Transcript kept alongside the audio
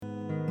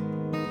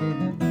Hey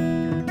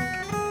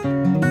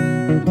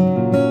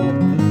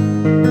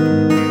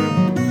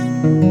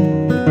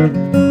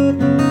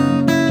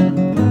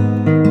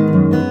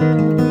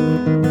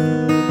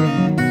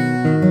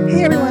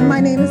everyone, my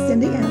name is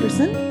Cindy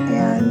Anderson,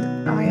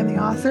 and I am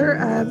the author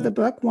of the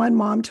book One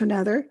Mom to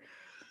Another.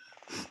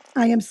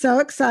 I am so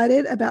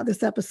excited about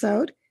this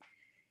episode.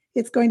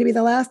 It's going to be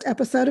the last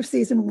episode of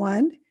season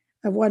 1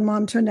 of One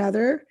Mom to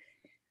Another.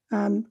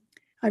 I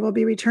will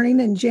be returning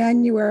in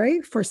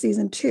January for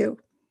season 2.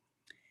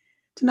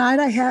 Tonight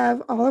I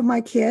have all of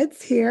my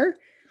kids here.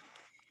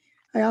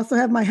 I also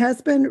have my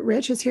husband,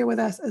 Rich, is here with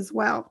us as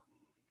well.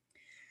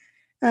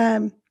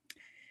 I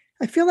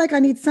feel like I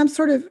need some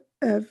sort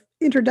of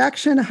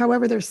introduction.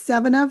 However, there's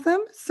 7 of them.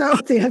 So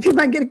let's see if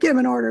I can get them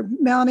in order.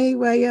 Melanie,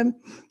 William,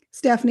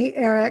 Stephanie,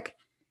 Eric,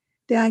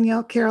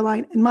 Daniel,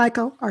 Caroline, and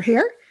Michael are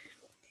here.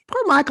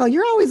 Poor Michael,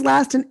 you're always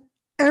last in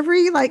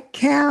every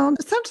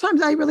count.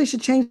 Sometimes I really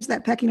should change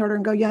that pecking order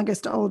and go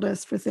youngest to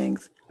oldest for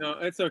things. No,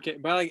 it's okay.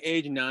 By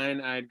age 9,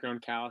 I had grown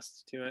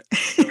calloused to it.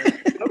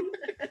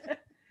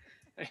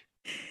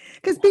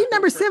 Because being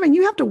number 7,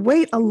 you have to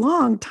wait a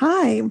long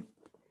time.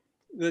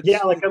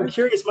 I'm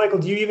curious, Michael,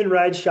 do you even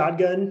ride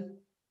shotgun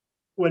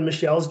when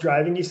Michelle's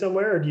driving you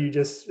somewhere, or do you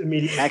just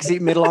immediately backseat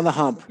middle on the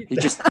hump? You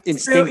just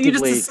instinctively you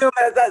just assume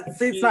that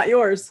seat's not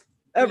yours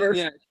ever.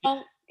 Yeah.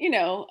 Well,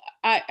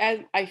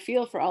 I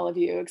feel for all of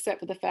you, except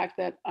for the fact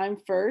that I'm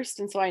first,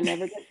 and so I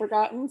never get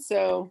forgotten.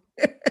 So,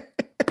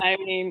 I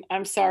mean,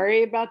 I'm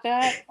sorry about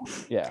that.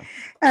 Yeah.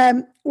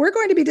 We're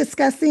going to be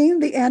discussing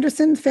the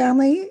Anderson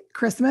family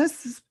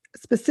Christmas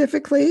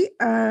specifically.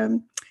 We're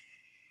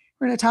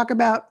going to talk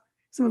about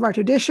some of our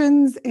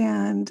traditions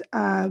and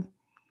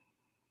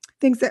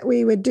things that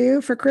we would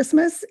do for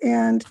Christmas.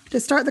 And to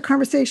start the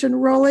conversation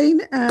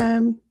rolling,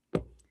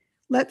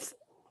 let's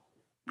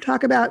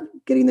talk about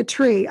getting the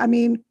tree. I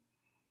mean,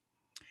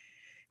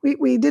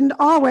 we didn't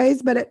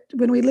always, but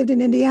when we lived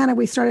in Indiana,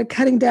 we started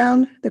cutting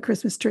down the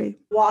Christmas tree.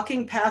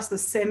 Walking past the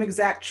same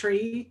exact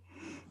tree,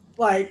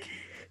 like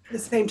the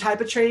same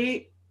type of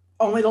tree,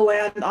 only to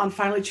land on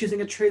finally choosing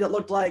a tree that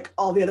looked like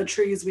all the other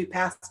trees we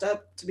passed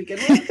up to begin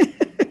with.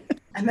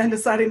 And then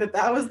deciding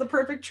that was the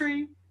perfect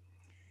tree.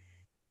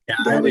 Yeah,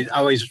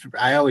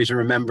 I always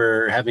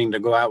remember having to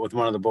go out with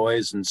one of the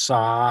boys and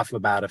saw off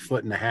about 1.5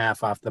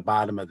 feet off the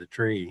bottom of the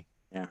tree.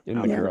 Yeah,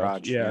 in the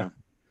garage. Yeah.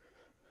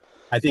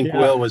 I think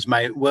Will was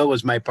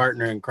my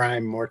partner in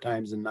crime more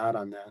times than not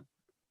on that.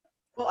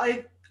 Well,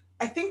 I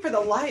think for the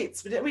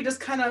lights, didn't we just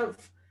kind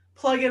of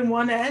plug in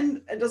one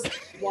end and just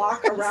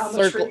walk around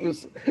the tree?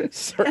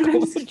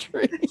 Circle the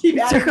tree.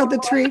 Circle the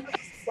tree.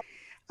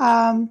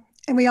 And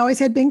we always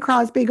had Bing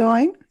Crosby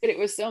going. It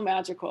was so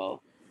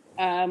magical.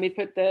 We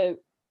put the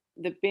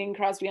Bing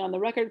Crosby on the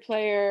record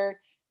player.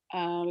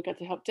 We got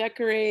to help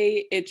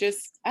decorate. It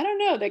just, I don't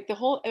know,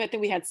 I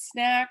think we had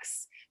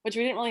snacks, which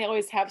we didn't really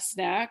always have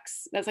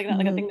snacks. That's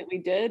not a thing that we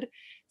did.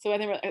 So I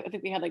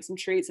think we had some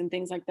treats and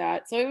things like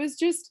that. So it was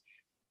just,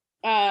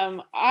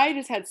 I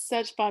just had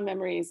such fond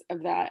memories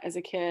of that as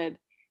a kid.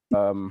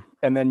 And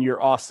then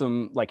your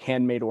awesome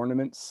handmade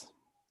ornaments.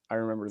 I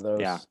remember those.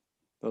 Yeah.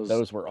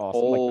 Those were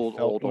awesome.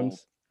 Old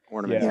ones.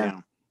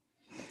 Ornaments.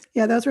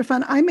 Yeah, those were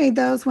fun. I made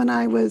those when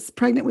I was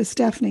pregnant with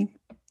Stephanie.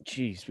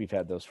 Jeez, we've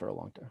had those for a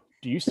long time.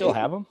 Do you still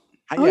have them?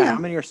 Yeah. How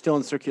many are still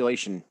in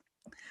circulation?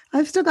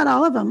 I've still got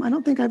all of them. I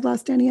don't think I've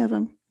lost any of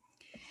them.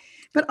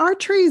 But our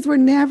trees were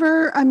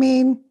never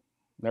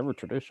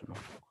traditional.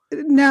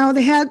 No,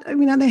 they had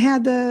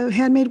the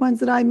handmade ones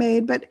that I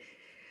made, but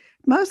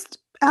most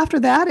after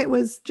that, it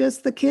was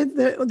just the kids,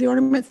 the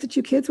ornaments that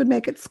you kids would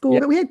make at school.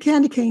 But we had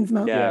candy canes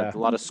mostly. Yeah, a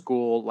lot of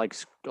school, like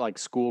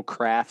school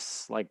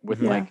crafts,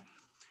 with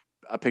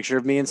a picture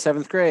of me in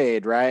 7th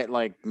grade, right?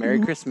 Like Merry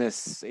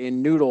Christmas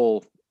in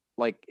noodle,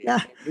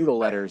 noodle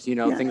letters,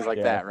 things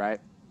like that, right?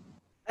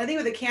 I think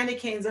with the candy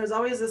canes, there's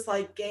always this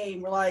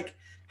game where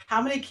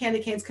how many candy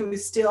canes can we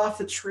steal off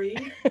the tree?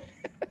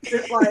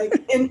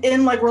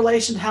 in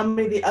relation to how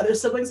many the other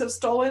siblings have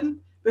stolen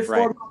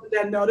before Mom and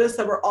Dad noticed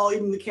that we're all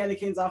eating the candy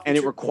canes off. And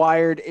it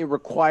required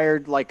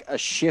a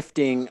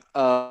shifting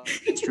of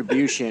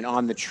distribution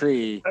on the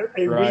tree.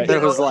 Right.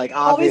 That was obvious.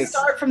 Always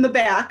start from the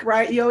back,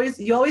 right? You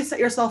always set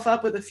yourself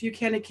up with a few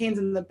candy canes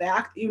in the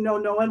back.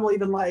 No one will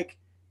even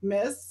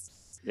miss.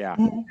 Yeah.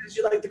 As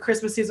the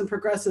Christmas season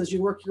progresses,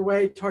 you work your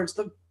way towards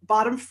the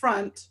bottom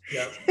front.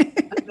 Yeah.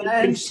 And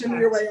then shimmy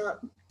your way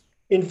up.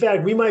 In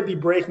fact, we might be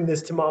breaking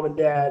this to Mom and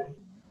Dad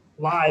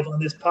live on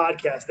this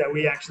podcast that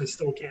we actually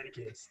stole candy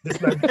canes. This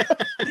might be,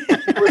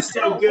 we're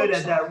so good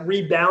at that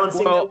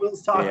rebalancing that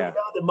Will's talking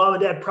about that Mom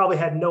and Dad probably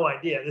had no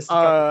idea.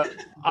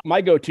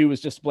 My go-to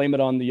was just blame it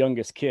on the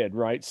youngest kid,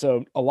 right?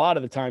 So a lot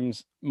of the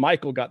times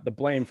Michael got the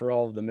blame for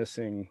all of the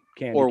missing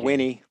candy. Or canes.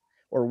 Winnie.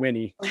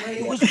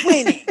 It was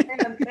Winnie.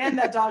 And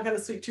that dog had a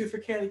sweet tooth for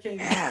candy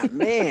canes. Yeah,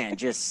 man,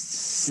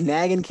 just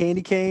snagging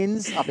candy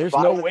canes. There's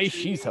no way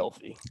she's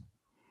healthy.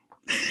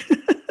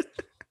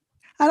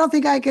 I don't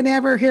think I can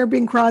ever hear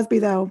Bing Crosby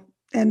though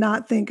and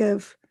not think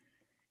of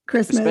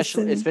Christmas.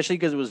 Especially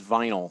because it was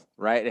vinyl,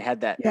 right? It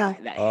had that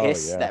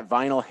hiss, that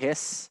vinyl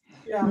hiss.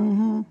 Yeah.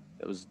 Mm-hmm.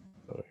 That was,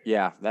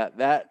 yeah,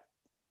 that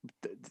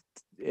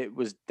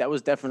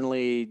was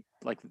definitely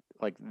like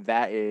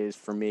that is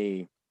for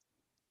me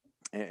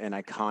an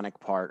iconic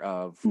part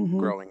of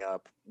growing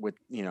up with,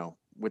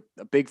 with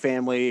a big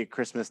family at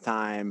Christmas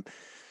time.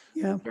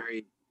 Yeah.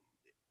 Very,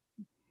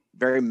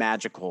 very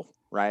magical,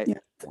 right? Yeah.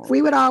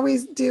 We would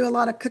always do a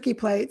lot of cookie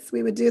plates.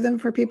 We would do them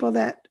for people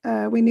that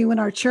we knew in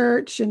our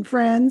church and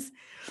friends.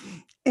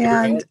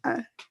 And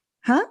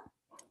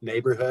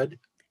neighborhood.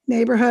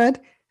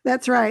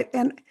 That's right.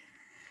 And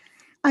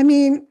I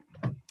mean,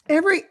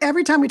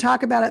 every time we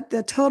talk about it,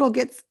 the total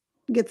gets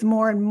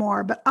more and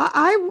more. But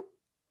I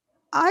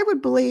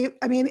would believe,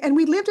 I mean, and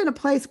we lived in a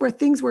place where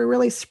things were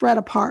really spread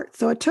apart.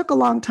 So it took a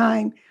long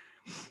time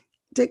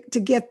to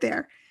get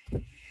there.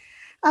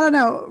 I don't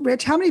know,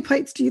 Rich, how many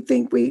plates do you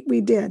think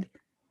we did?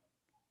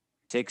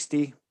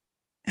 60.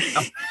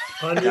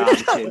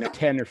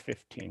 10 or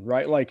 15,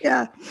 right? Like,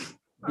 yeah.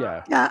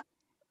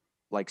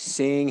 Like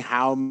seeing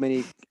how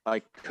many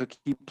like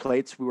cookie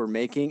plates we were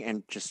making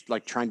and just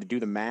like trying to do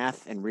the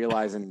math and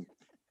realizing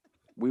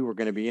we were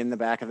going to be in the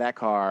back of that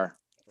car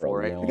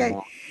for a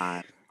long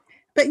time.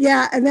 But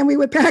yeah, and then we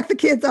would pack the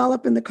kids all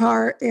up in the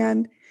car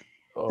and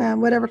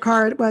whatever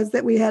car it was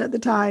that we had at the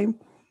time.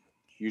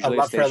 Usually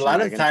for a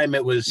lot of time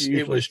it was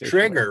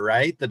Trigger,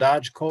 right? The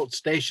Dodge Colt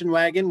station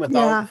wagon with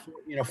all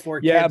the,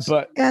 4 kids.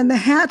 And the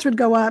hatch would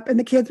go up and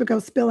the kids would go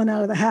spilling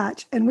out of the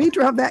hatch. And we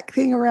drove that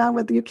thing around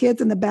with your kids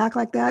in the back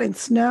like that in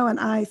snow and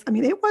ice. I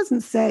mean, it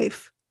wasn't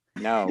safe.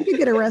 No. You could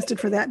get arrested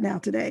for that now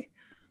today.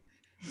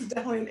 It's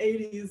definitely an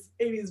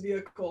 80s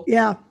vehicle.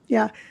 Yeah,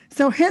 yeah.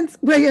 So hence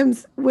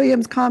William's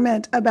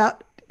comment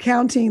about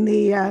counting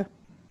the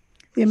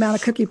amount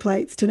of cookie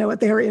plates to know what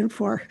they were in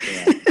for.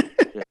 Yeah.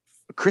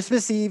 Our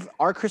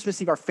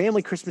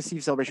family Christmas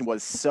Eve celebration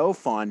was so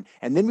fun.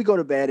 And then we go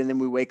to bed and then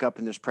we wake up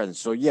and there's presents.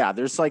 So yeah,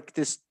 there's like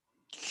this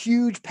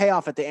huge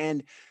payoff at the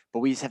end, but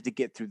we just have to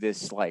get through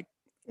this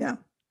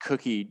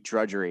cookie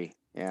drudgery.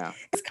 Yeah.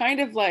 It's kind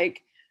of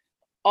like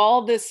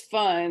all this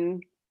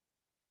fun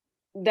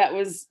that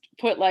was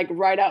put like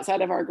right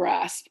outside of our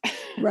grasp.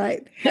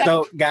 Right.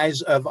 So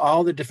guys, of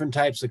all the different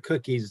types of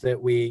cookies that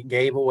we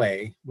gave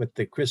away with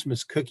the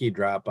Christmas cookie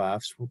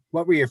drop-offs,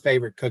 what were your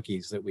favorite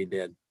cookies that we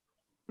did?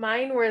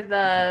 Mine were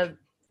the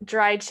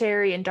dry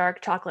cherry and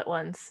dark chocolate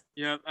ones.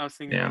 Yep, I was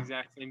thinking the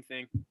exact same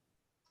thing.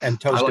 And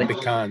toasted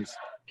pecans.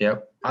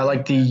 Yep, I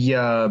like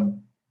the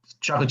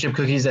chocolate chip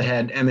cookies that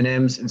had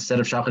M&Ms instead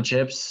of chocolate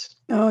chips.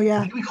 Oh yeah.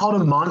 I think we called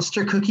them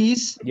monster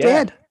cookies.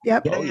 Yeah. Did.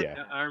 Yep. Oh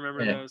yeah. I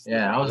remember those.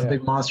 Yeah, I was a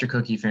big monster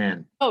cookie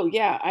fan. Oh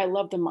yeah, I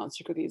love the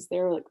monster cookies.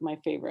 They're like my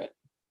favorite.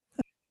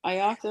 I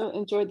also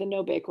enjoyed the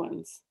no bake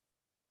ones.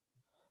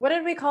 What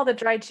did we call the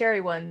dried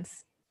cherry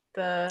ones?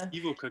 The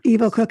evil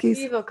cookies.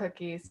 Evil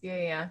cookies.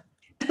 Yeah.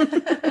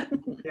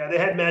 Yeah, they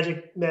had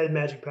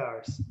magic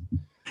powers.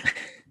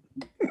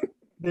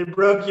 They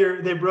broke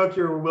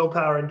your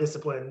willpower and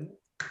discipline.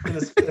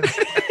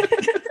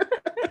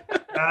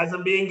 Guys,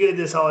 I'm being good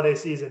this holiday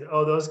season.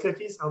 Oh, those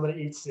cookies? I'm gonna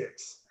eat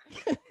 6.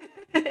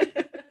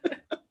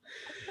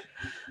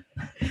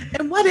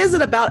 And what is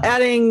it about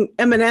adding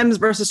M&Ms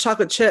versus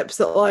chocolate chips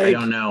that like? I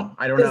don't know.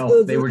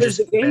 They were just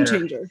a game better.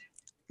 changer.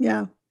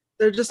 Yeah,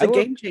 they're just a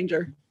game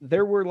changer.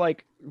 There were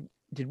like,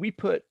 did we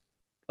put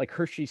like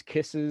Hershey's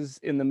Kisses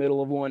in the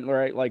middle of one?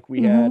 Right, like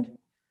we had.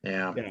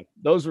 Yeah.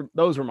 Those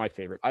were my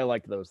favorite. I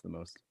liked those the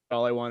most.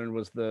 All I wanted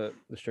was the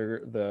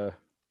sugar, the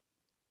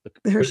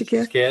Hershey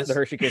Kiss. The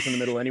Hershey Kiss in the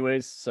middle,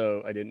 anyways.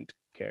 So I didn't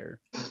care.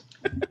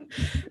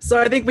 So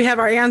I think we have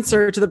our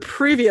answer to the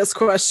previous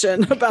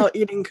question about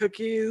eating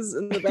cookies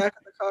in the back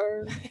of the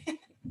car.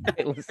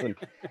 Hey, listen.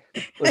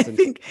 I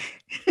think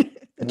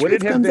would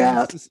it have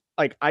been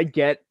like, I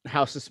get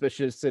how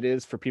suspicious it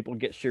is for people to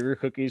get sugar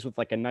cookies with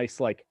like a nice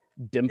like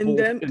dimple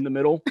in the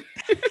middle,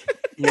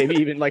 maybe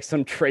even like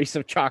some trace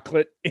of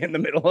chocolate in the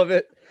middle of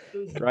it,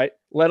 right?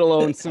 Let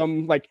alone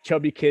some like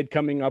chubby kid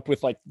coming up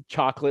with like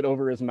chocolate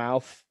over his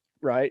mouth,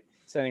 right?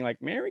 Saying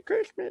like Merry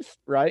Christmas,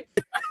 right?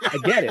 I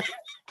get it,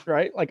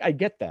 right? Like I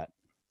get that,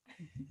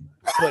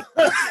 but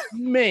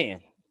man,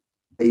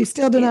 you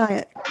still deny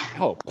it.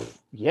 Oh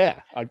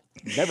yeah,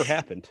 never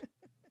happened.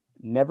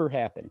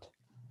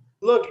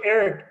 Look,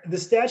 Eric, the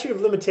statute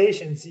of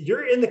limitations,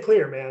 you're in the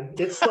clear, man.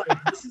 It's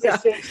like, this is a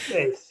safe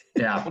space.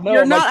 Yeah. No,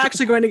 you're not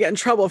actually going to get in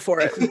trouble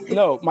for it.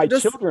 No, my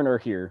children are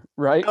here,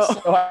 right?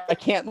 Oh. So I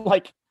can't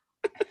like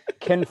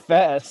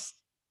confess.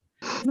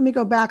 Let me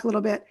go back a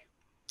little bit.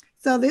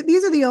 So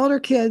these are the older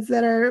kids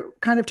that are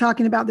kind of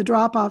talking about the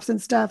drop-offs and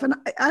stuff. And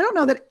I don't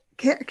know that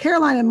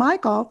Caroline and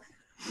Michael,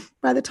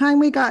 by the time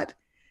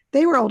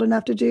they were old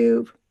enough to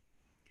do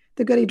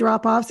the goodie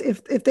drop-offs,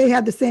 if they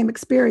had the same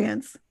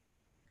experience.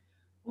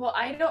 Well,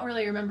 I don't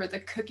really remember the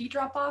cookie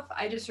drop-off.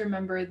 I just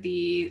remember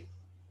the,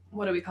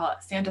 what do we call it?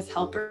 Santa's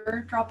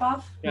helper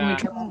drop-off. Yeah. When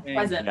we drop off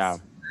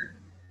presents.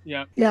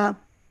 Yeah.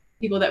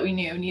 People that we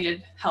knew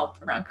needed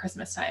help around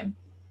Christmas time.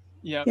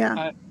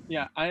 I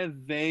have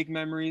vague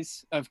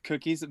memories of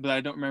cookies, but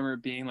I don't remember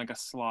it being like a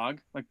slog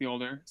like the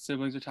older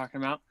siblings are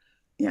talking about.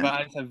 Yeah. But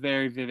I just have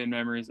very vivid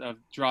memories of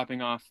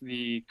dropping off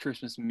the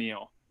Christmas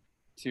meal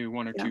to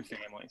one or two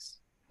families.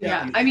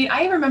 Yeah. I mean,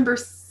 I remember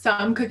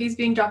some cookies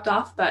being dropped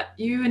off, but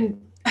you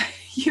and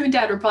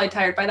Dad were probably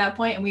tired by that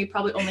point, and we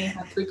probably only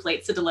had 3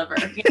 plates to deliver.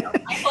 You know,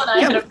 Michael and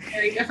I had a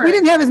very different. We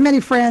didn't have as many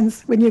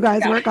friends when you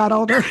guys got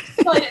older.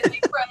 I didn't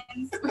make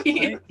friends.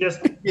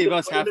 Just gave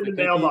us put half them in the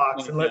the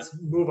mailbox and let's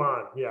move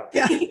on. Yeah.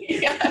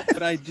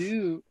 But I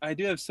do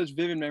have such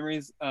vivid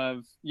memories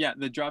of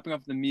the dropping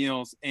off the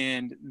meals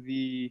and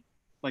the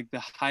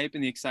hype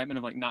and the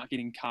excitement of not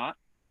getting caught,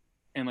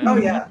 and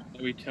that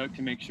we took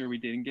to make sure we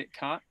didn't get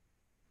caught.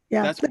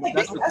 Yeah, that's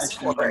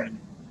for it.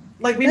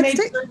 Like we made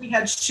sure we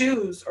had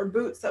shoes or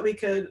boots that we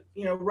could,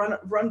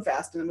 run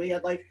fast in. We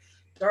had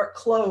dark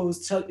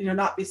clothes to,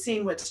 not be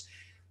seen, which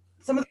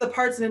some of the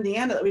parts in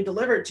Indiana that we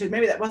delivered to,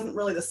 maybe that wasn't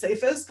really the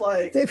safest,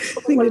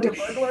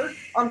 burglar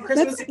on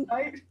Christmas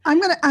night. I'm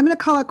gonna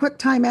call a quick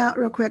timeout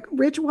real quick.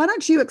 Rich, why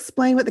don't you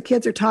explain what the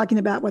kids are talking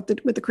about, what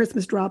the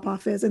Christmas drop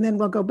off is, and then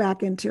we'll go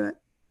back into it.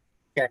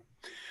 Okay.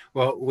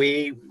 Well,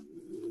 we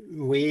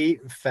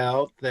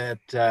felt that,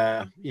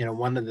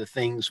 one of the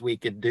things we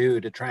could do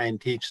to try and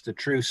teach the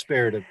true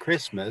spirit of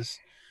Christmas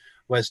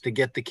was to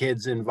get the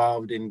kids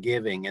involved in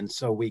giving. And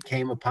so we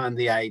came upon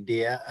the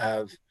idea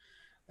of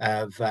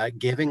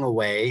giving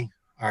away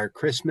our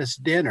Christmas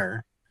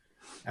dinner,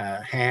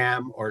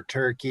 ham or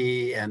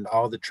turkey and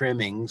all the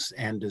trimmings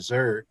and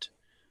dessert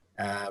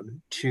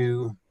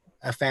to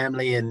a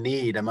family in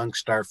need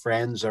amongst our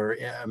friends or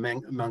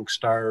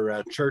amongst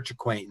our church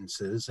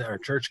acquaintances, our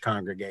church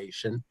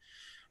congregation.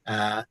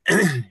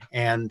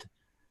 And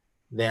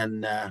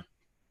then,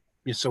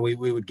 so we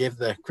would give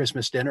the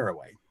Christmas dinner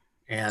away,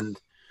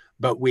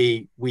 but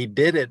we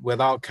did it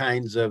with all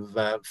kinds of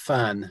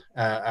fun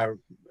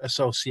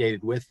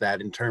associated with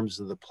that in terms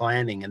of the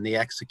planning and the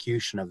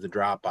execution of the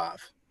drop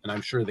off. And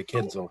I'm sure the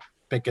kids will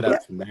pick it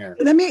up from there.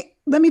 Let me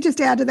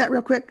just add to that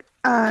real quick.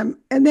 And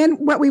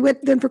then what we would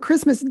then for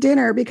Christmas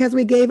dinner, because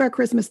we gave our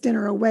Christmas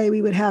dinner away,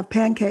 we would have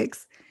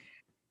pancakes.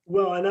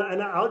 Well,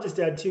 and I'll just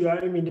add too.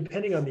 I mean,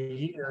 depending on the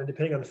year and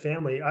depending on the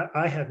family,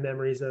 I have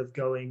memories of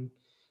going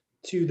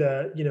to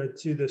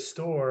the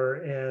store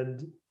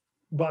and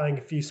buying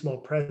a few small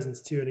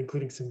presents too, and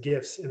including some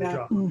gifts in the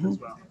drop-off as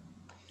well.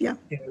 Yeah.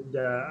 And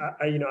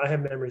I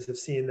have memories of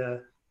seeing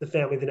the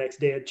family the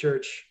next day at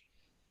church,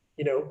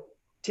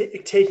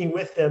 taking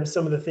with them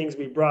some of the things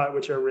we brought,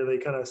 which are really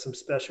kind of some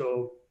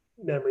special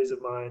memories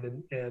of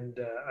mine. And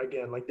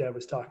again, like Dad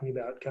was talking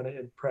about, kind of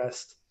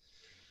impressed.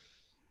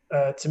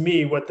 To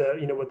me, what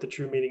the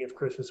true meaning of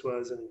Christmas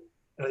was, and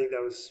I think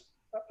that was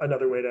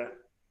another way to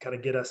kind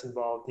of get us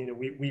involved.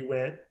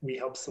 We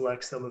helped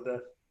select some of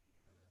the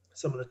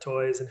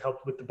toys and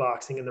helped with the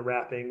boxing and the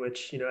wrapping,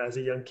 which as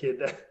a young kid,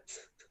 that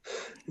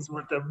is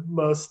one of the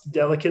most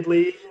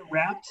delicately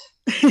wrapped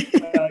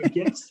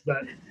gifts.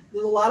 But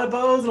there's a lot of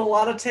bows and a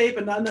lot of tape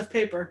and not enough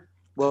paper.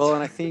 Well,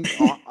 and I think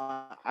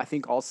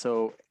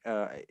also,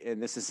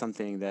 and this is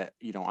something that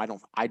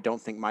I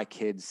don't think my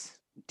kids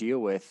deal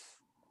with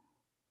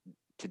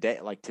today,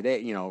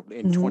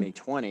 in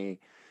 2020,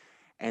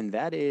 and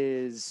that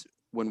is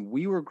when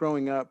we were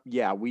growing up.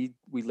 Yeah, we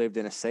lived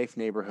in a safe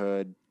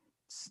neighborhood,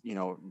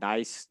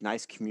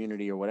 nice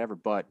community or whatever,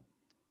 but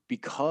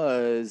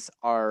because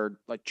our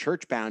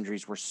church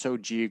boundaries were so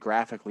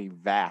geographically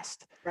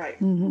vast,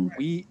 right?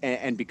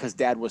 And because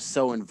Dad was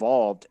so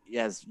involved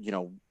as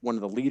one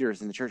of the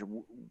leaders in the church,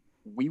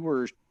 we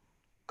were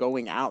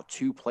going out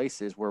to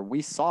places where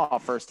we saw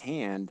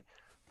firsthand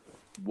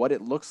what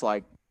it looks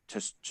like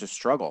to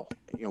struggle,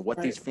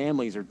 what these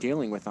families are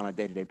dealing with on a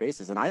day-to-day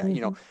basis. And I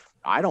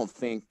don't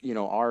think,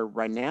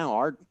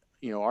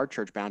 our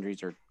church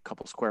boundaries are a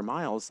couple square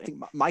miles. I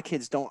think my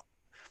kids don't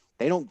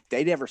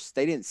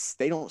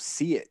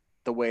see it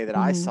the way that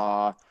I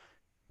saw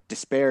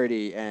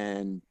disparity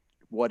and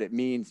what it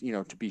means,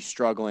 to be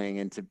struggling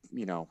and to,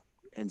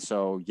 and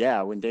so,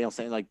 when Daniel's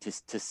saying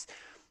just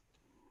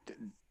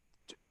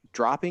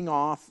dropping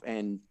off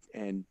and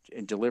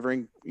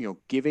delivering,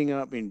 giving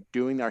up and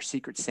doing our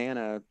Secret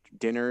Santa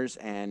dinners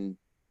and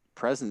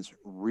presents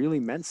really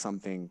meant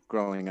something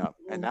growing up.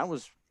 And that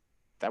was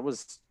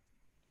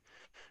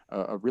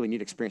a really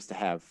neat experience to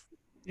have.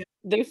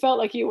 They felt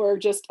like you were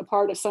just a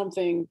part of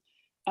something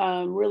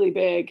really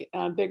big,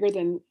 bigger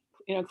than,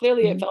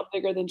 clearly it felt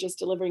bigger than just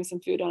delivering some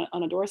food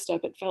on a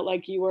doorstep. It felt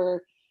like you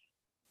were,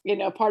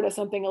 part of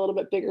something a little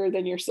bit bigger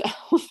than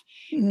yourself.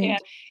 And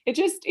it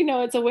just,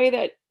 it's a way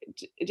that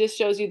it just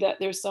shows you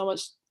that there's so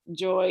much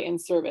joy in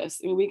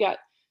service. I mean, we got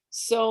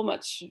so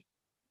much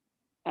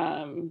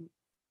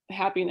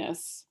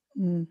happiness,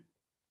 from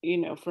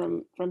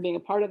being a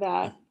part of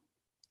that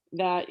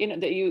that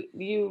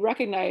you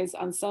recognize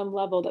on some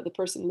level that the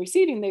person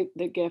receiving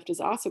the gift is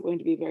also going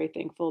to be very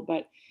thankful,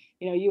 but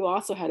you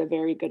also had a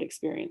very good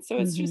experience. So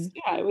it's just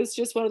it was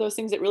just one of those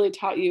things that really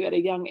taught you at a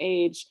young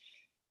age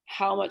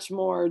how much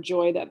more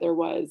joy that there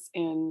was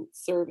in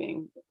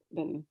serving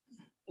than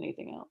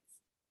anything else.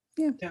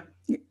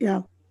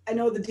 Yeah. I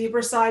know the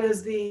deeper side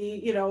is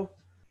the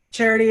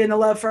charity and the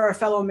love for our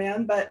fellow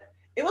man, but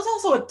it was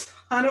also a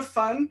ton of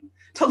fun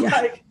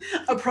to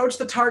approach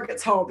the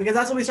Target's home, because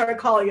that's what we started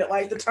calling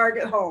it, the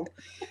Target home.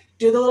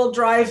 do the little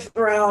drive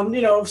around,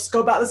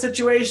 scope out the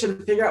situation,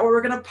 figure out where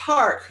we're going to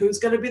park, who's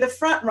going to be the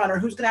front runner,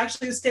 who's going to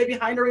actually stay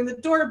behind to ring the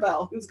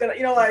doorbell, who's going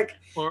to,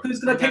 who's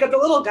going to pick up the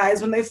little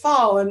guys when they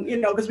fall. And,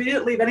 because we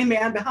didn't leave any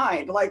man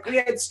behind. Like, we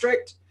had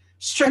strict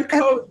code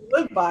to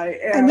live by.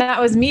 And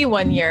that was me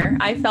one year.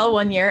 I fell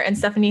one year and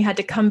Stephanie had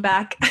to come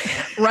back,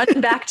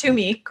 run back to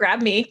me,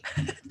 grab me,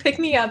 pick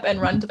me up and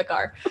run to the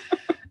car.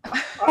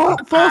 On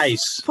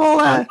ice.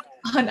 On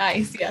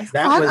ice, yes.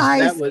 On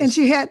ice. And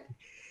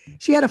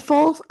she had a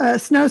full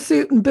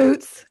snowsuit and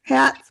boots,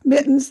 hats,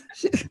 mittens.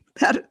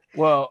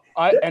 Well,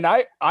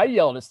 I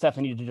yelled at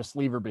Stephanie to just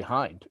leave her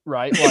behind,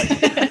 right? Like,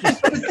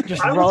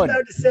 just I run. was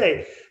about to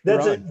say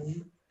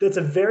that's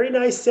a very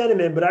nice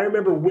sentiment, but I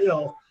remember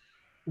Will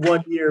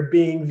one year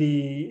being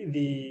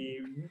the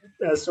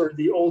sort of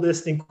the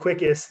oldest and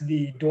quickest,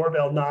 the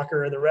doorbell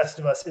knocker, and the rest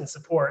of us in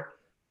support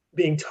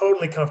being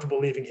totally comfortable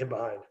leaving him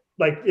behind.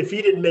 Like, if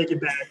he didn't make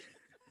it back,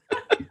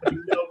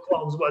 no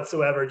qualms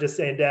whatsoever, just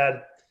saying,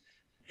 Dad,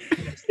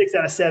 6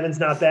 out of 7's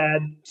not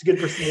bad. It's good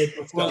for Snake.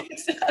 Let's go.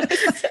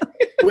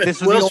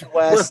 This was the Old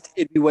West.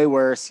 It'd be way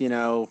worse,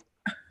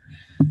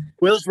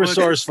 Will's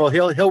resourceful.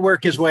 He'll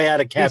work his way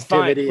out of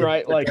captivity. He's fine,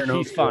 right? Like,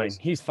 he's fine.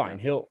 He's fine.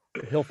 He'll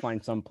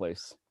find some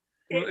place.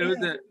 Well,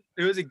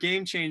 it was a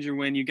game changer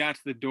when you got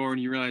to the door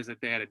and you realized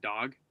that they had a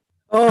dog.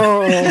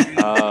 Oh,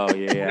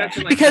 yeah.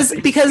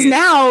 Because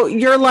now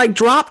your like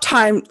drop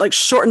time like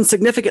shortened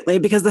significantly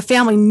because the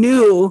family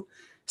knew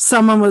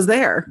someone was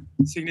there.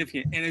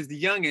 Significant. And as the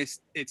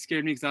youngest, it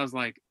scared me because I was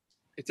like,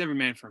 it's every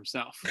man for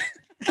himself.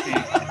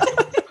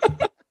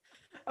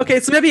 Okay,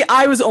 so maybe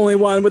I was the only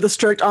one with a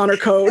strict honor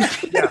code.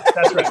 Yeah,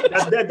 that's right.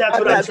 That's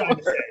what I'm trying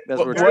to say. That's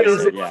what we're trying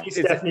to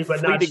say. Stephanie, but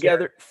flee not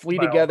together, flee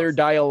together,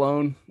 die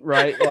alone,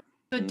 right?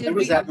 There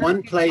was that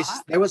one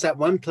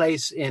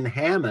place in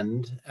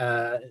Hammond,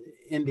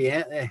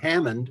 Indiana,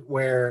 Hammond,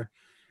 where,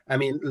 I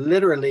mean,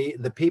 literally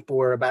the people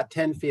were about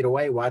 10 feet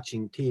away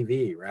watching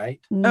TV, right?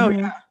 Oh,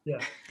 yeah. Yeah.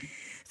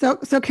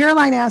 So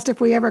Caroline asked if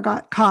we ever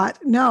got caught.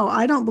 No,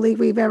 I don't believe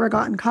we've ever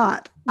gotten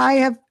caught. I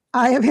have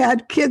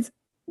had kids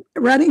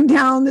running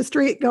down the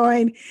street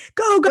going,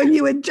 go, and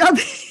you would jump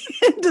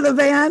into the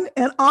van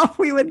and off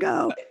we would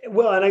go.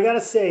 Well, and I got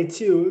to say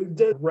too,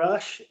 the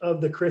rush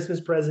of the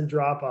Christmas present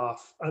drop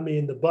off. I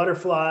mean, the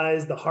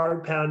butterflies, the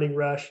heart pounding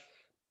rush.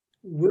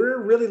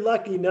 We're really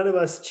lucky none of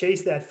us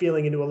chased that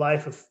feeling into a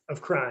life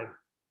of crime,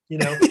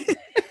 that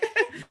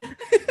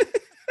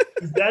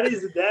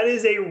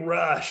is a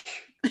rush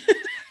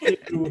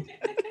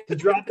to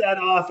drop that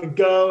off and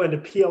go and to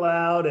peel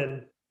out,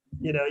 and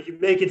you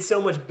make it so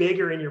much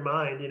bigger in your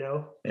mind,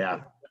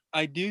 Yeah.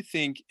 I do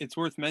think it's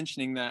worth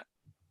mentioning that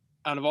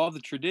out of all the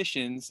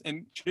traditions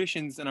in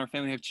our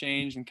family have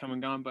changed and come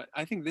and gone, but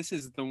I think this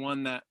is the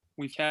one that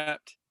we've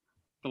kept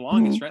the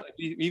longest, right? Like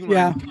even when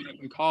I was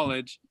in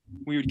college,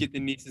 we would get the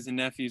nieces and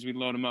nephews, we'd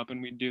load them up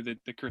and we'd do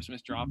the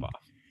Christmas drop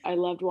off. I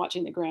loved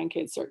watching the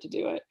grandkids start to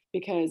do it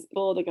because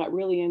they got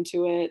really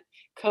into it,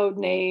 code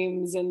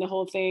names and the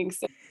whole thing.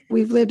 So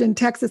we've lived in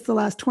Texas the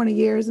last 20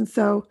 years. And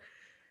so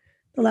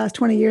the last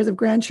 20 years of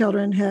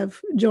grandchildren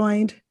have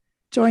joined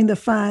the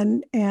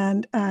fun.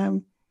 And,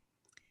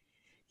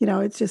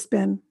 it's just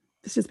been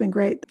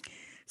great.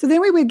 So then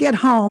we would get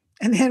home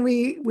and then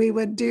we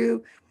would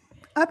do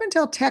up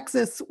until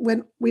Texas,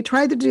 when we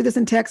tried to do this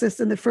in Texas,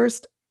 and the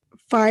first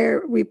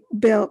fire we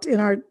built in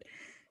our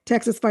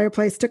Texas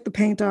fireplace took the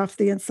paint off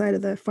the inside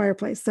of the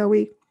fireplace. So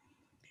we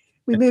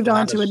moved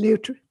on to a new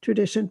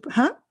tradition.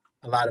 Huh?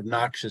 A lot of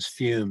noxious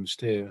fumes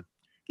too.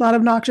 A lot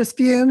of noxious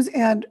fumes.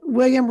 And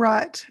William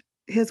brought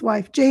his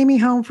wife Jamie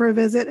home for a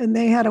visit, and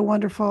they had a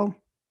wonderful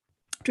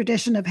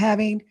tradition of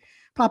having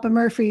Papa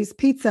Murphy's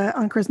pizza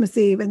on Christmas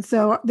Eve. And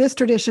so this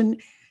tradition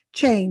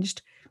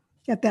changed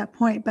at that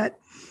point. But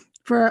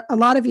for a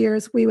lot of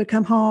years, we would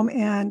come home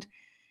and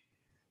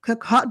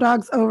cook hot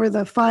dogs over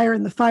the fire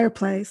in the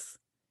fireplace.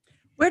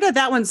 Where did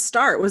that one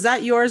start? Was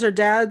that yours or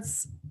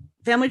Dad's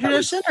family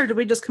tradition, or did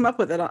we just come up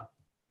with it?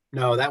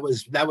 No, that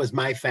was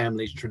my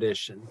family's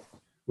tradition,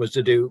 was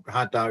to do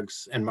hot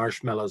dogs and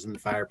marshmallows in the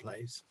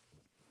fireplace.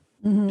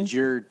 Mm-hmm.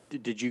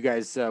 Did you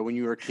guys, when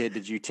you were a kid,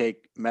 did you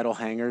take metal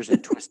hangers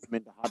and twist them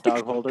into hot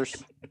dog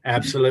holders?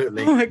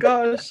 Absolutely. Oh my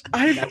gosh.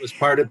 That was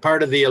part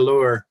of the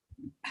allure.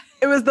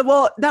 It was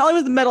not only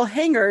was the metal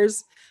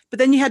hangers, but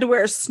then you had to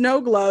wear a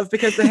snow glove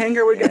because the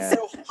hanger would get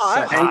so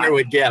hot. The hanger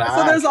would get hot.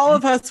 So there's all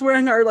of us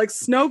wearing our like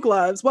snow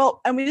gloves.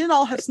 Well, and we didn't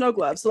all have snow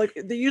gloves. So like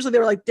they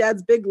were like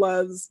Dad's big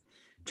gloves,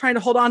 trying to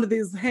hold on to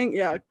these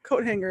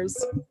coat hangers.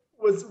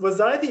 Was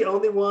I the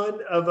only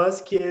one of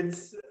us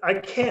kids? I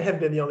can't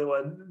have been the only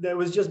one that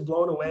was just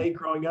blown away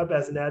growing up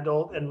as an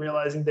adult and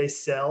realizing they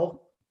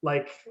sell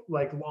like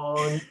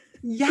long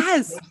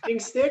roasting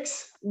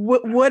sticks,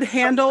 wood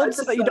handled,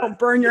 so that you don't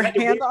burn your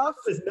hand off.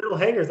 Those metal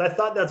hangers. I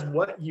thought that's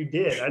what you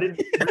did. I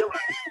didn't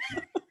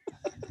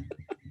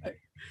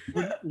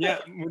realize. Yeah,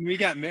 when we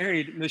got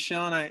married,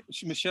 Michelle,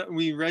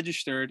 we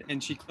registered,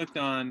 and she clicked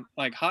on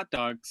like hot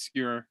dog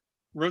skewer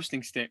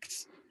roasting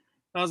sticks.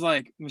 I was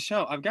like,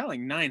 Michelle, I've got like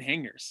 9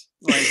 hangers.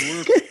 Like,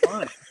 we're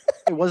fine.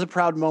 it was a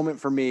proud moment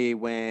for me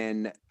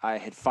when I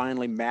had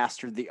finally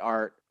mastered the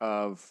art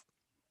of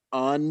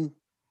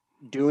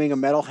undoing a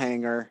metal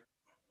hanger,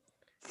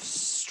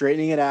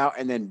 straightening it out,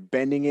 and then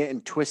bending it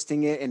and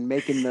twisting it and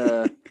making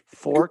the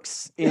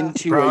forks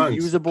into a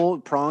usable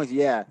prongs.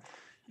 Yeah.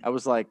 I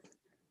was like,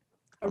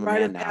 a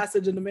rite of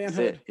passage into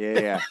manhood.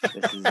 Yeah.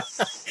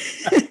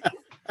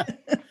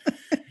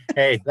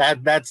 Hey,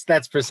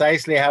 that's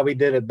precisely how we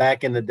did it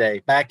back in the day,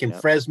 back in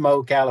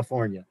Fresno,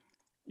 California.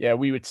 Yeah,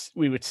 we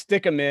would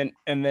stick them in,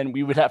 and then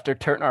we would have to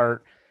turn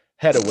our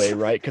head away,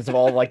 right, because of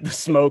all like the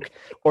smoke,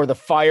 or the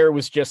fire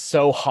was just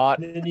so hot.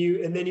 And then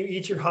you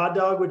eat your hot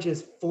dog, which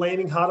is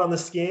flaming hot on the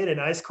skin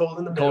and ice cold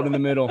in the middle. Cold in the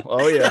middle.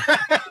 Oh yeah.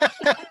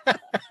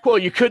 Well,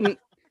 you couldn't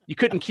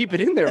keep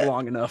it in there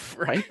long enough,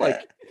 right?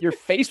 Like your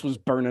face was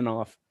burning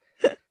off.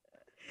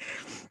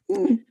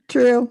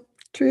 True.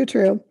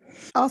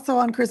 Also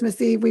on Christmas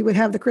Eve, we would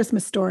have the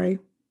Christmas story,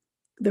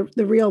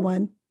 the real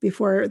one,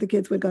 before the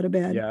kids would go to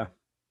bed. Yeah.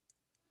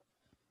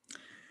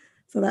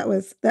 So that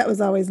was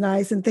always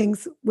nice, and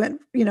things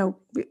went, it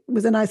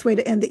was a nice way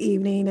to end the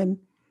evening and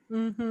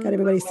got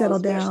everybody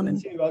settled down.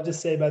 And I'll just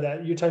say about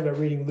that, you're talking about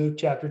reading Luke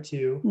chapter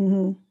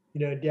 2.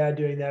 Dad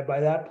doing that. By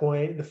that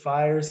point, the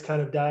fires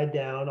kind of died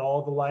down.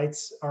 All the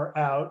lights are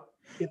out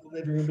in the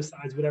living room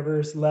besides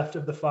whatever's left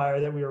of the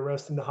fire that we were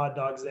roasting the hot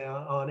dogs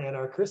on and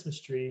our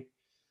Christmas tree.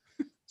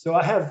 So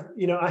I have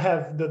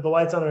the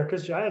lights on our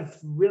Christmas tree. I have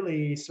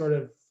really sort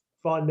of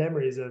fond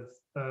memories of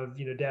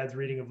Dad's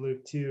reading of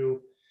Luke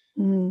 2.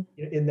 In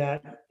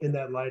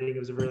that lighting. It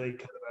was a really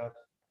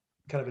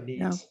kind of a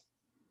neat.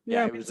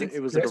 Yeah, it was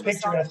like a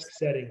picturesque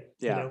setting.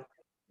 Yeah.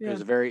 It was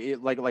a very,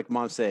 like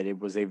Mom said, it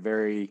was a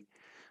very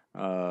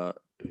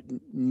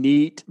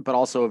neat, but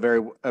also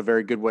a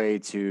very good way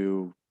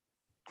to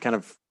kind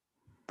of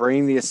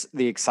bring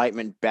the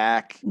excitement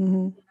back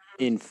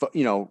in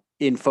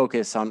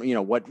focus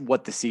on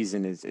what the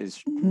season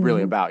is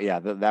really about. Yeah,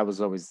 that was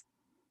always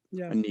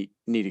a neat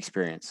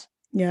experience.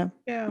 Yeah.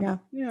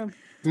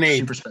 Neat.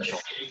 Super special.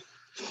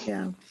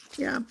 Yeah.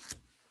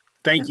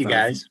 Thank you,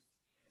 guys.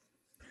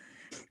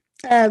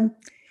 And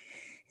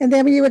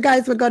then you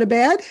guys would go to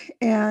bed,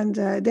 and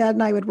Dad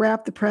and I would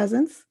wrap the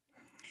presents.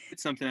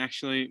 It's something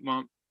actually,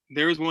 Mom.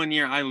 There was one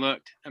year I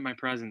looked at my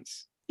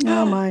presents.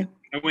 Oh my!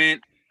 I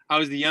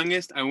was the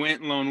youngest. I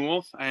went lone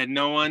wolf. I had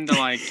no one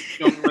to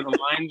show me where the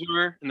lines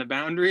were and the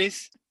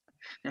boundaries.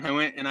 And I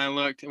went and I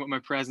looked at what my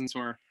presents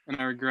were, and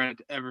I regret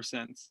it ever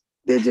since.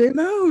 Did you?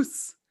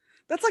 Moose.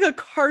 That's like a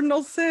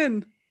cardinal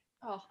sin.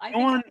 Oh,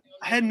 I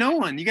had no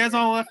one. You guys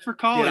all left for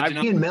college.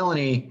 Me and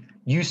Melanie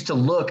used to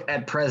look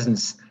at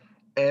presents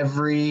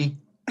every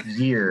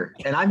year.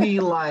 And I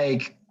mean,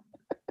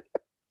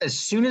 as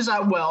soon as I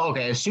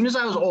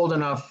was old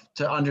enough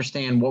to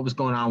understand what was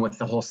going on with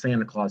the whole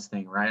Santa Claus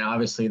thing, right?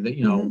 Obviously,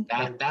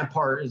 that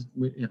part is.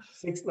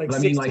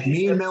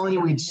 Me and Melanie,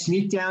 we'd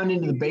sneak down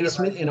into the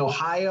basement in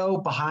Ohio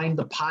behind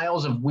the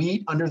piles of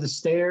wheat under the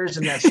stairs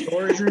in that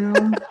storage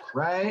room,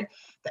 right?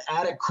 The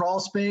attic crawl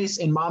space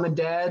in Mom and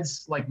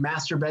Dad's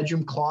master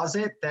bedroom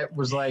closet that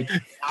was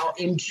out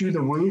into the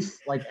roof,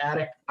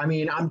 attic. I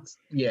mean, come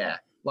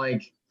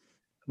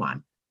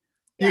on.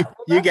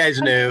 You guys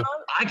knew.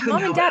 I couldn't.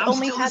 Mom and Dad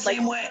only had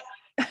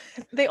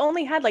they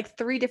only had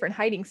 3 different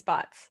hiding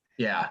spots.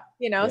 Yeah.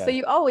 So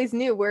you always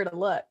knew where to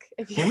look.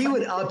 We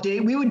would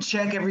update. We would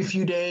check every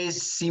few days,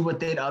 see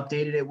what they'd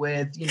updated it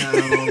with.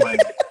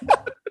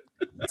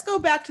 Let's go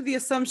back to the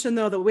assumption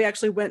though that we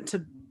actually went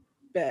to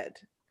bed,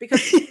 because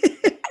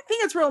I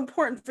think it's real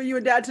important for you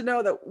and Dad to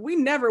know that we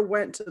never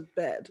went to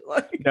bed.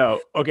 No.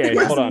 Okay.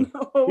 Hold on.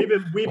 We've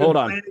been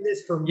planning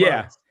this for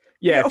months.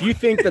 Yeah. If you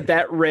think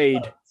that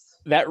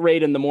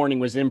raid in the morning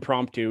was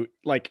impromptu,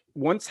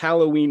 once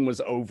Halloween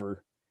was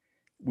over,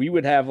 we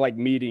would have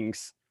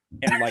meetings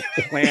and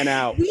plan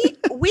out.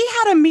 We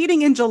had a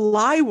meeting in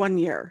July one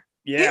year.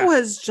 Yeah. It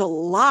was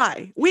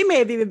July. We may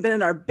have even been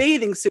in our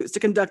bathing suits to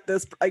conduct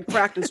this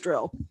practice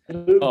drill.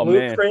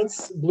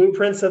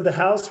 Blueprints of the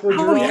house were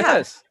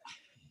drawn.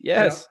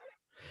 Yes.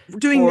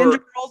 Doing ninja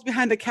rolls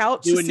behind the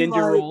couch. Doing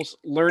ninja rolls,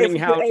 learning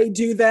how to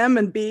do them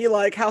and be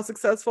how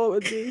successful it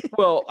would be.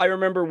 Well, I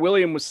remember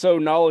William was so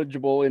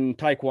knowledgeable in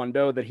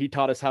Taekwondo that he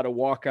taught us how to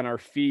walk on our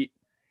feet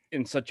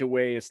in such a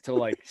way as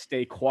to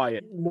stay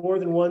quiet. More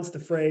than once, the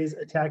phrase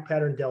 "attack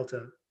pattern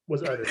delta"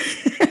 was uttered.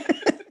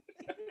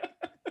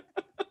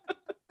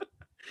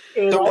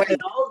 And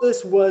all of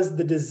this was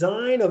the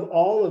design of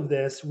all of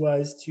this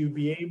was to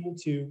be able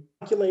to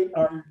calculate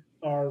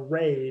our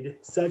raid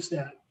such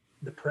that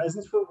the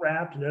presents were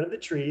wrapped and under the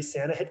tree.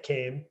 Santa had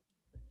came.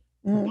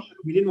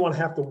 We didn't want to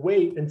have to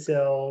wait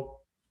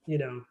until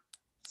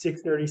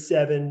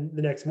 6:37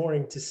 the next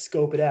morning to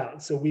scope it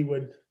out. So we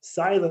would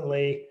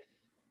silently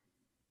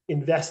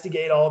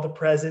investigate all the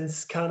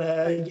presents, kind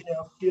of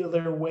feel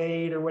their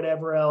weight or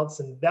whatever else.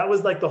 And that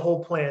was the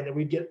whole plan, that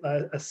we'd get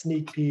a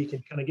sneak peek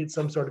and kind of get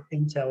some sort of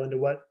intel into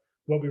what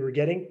we were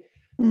getting.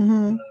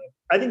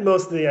 I think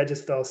mostly I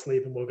just fell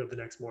asleep and woke up the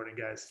next morning,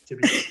 guys, to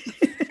be honest.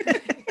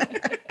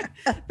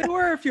 There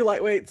were a few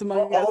lightweights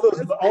among all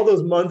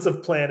those months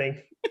of planning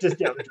just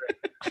down the drain.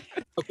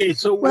 Okay,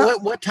 so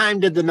what time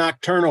did the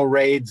nocturnal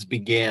raids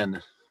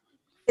begin?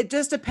 It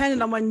just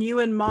depended on when you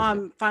and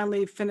Mom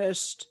finally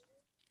finished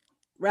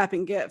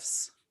wrapping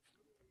gifts.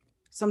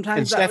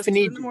 Sometimes that was 2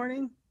 in the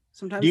morning.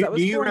 Sometimes that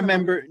was 4 in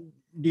the morning.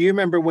 Do you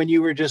remember when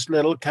you were just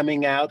little,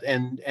 coming out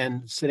and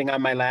sitting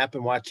on my lap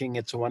and watching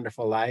It's a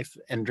Wonderful Life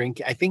and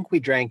drinking? I think we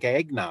drank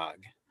eggnog.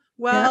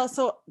 Well,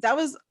 so that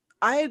was,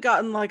 I had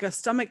gotten like a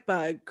stomach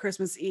bug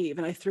Christmas Eve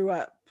and I threw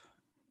up.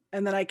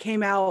 And then I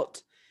came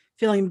out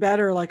feeling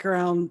better like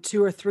around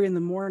 2 or 3 in the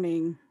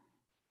morning.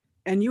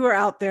 And you were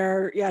out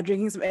there,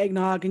 drinking some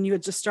eggnog, and you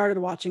had just started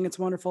watching It's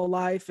a Wonderful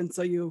Life. And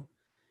so you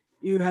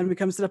had me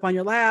come sit up on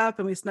your lap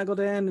and we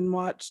snuggled in and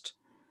watched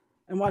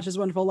His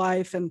Wonderful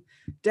Life. And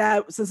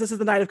Dad, since this is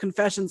the night of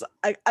confessions,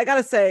 I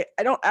gotta say,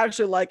 I don't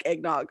actually like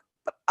eggnog,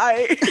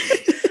 but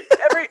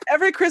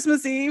every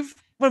Christmas Eve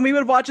when we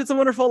would watch It's a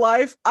Wonderful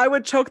Life, I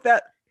would choke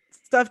that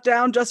stuff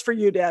down just for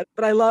you, Dad.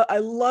 But I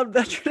love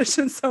that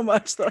tradition so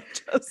much that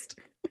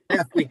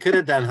Yeah, we could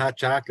have done hot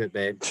chocolate,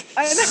 babe.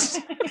 I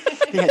know.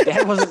 Yeah,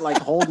 Dad wasn't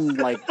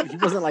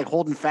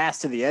holding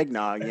fast to the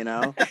eggnog, you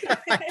know.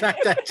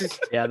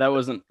 Yeah, that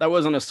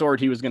wasn't a sword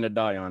he was going to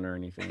die on or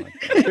anything like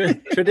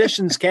that.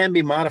 Traditions can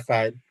be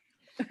modified.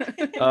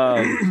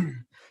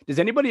 Does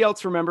anybody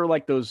else remember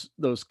like those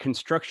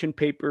construction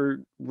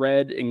paper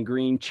red and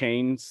green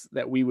chains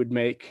that we would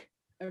make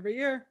every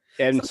year?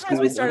 And sometimes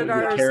we started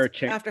ours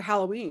after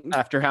Halloween.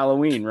 After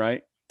Halloween,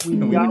 right? We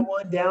got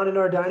one down in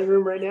our dining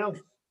room right now,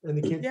 and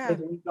the kids take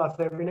a week off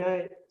every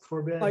night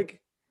before bed.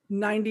 Like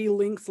 90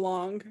 links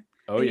long.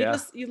 Oh,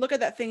 and you look at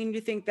that thing and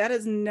you think that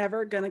is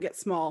never gonna get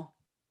small.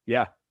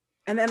 Yeah.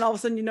 And then all of a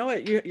sudden, you know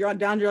it. You're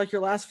down to like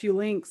your last few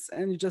links,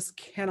 and you just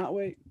cannot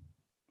wait.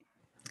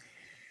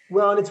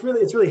 Well, and it's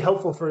really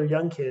helpful for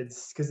young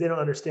kids because they don't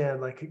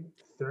understand like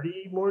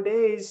 30 more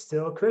days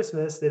till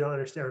Christmas. They don't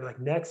understand, or like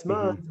next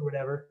month or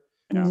whatever.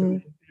 Yeah. So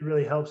it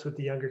really helps with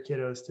the younger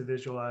kiddos to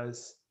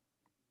visualize.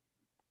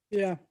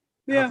 Yeah.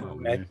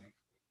 Okay.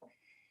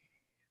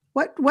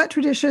 What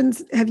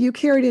traditions have you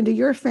carried into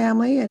your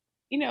family?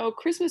 You know,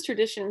 Christmas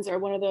traditions are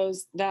one of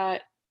those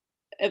that,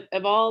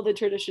 of all the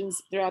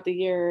traditions throughout the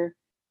year,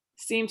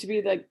 seem to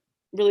be like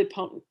really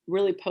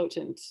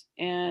potent.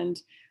 And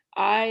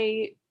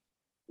I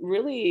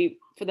really,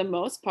 for the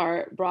most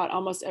part, brought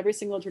almost every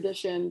single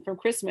tradition from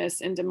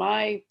Christmas into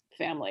my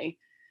family,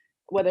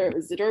 whether it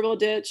was the doorbell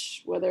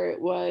ditch, whether it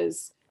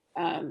was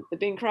the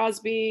Bing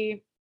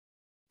Crosby,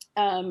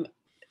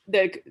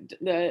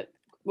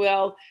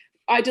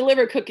 I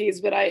deliver cookies,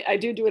 but I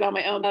do it on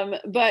my own.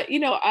 But you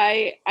know,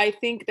 I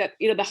think that,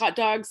 you know, the hot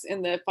dogs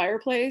in the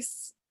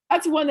fireplace,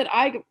 that's one that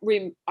I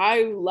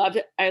loved.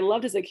 I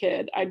loved as a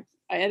kid. I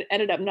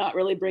ended up not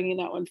really bringing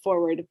that one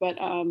forward, but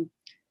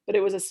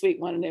it was a sweet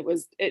one, and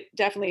it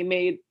definitely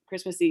made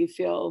Christmas Eve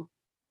feel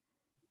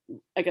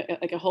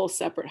like a whole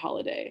separate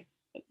holiday.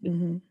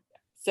 Mm-hmm.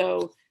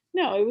 So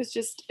no,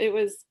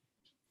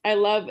 I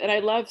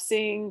love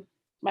seeing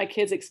my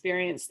kids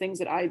experience things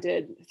that I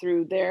did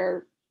through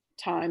their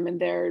time and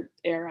their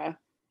era.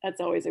 That's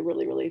always a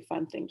really, really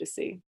fun thing to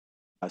see.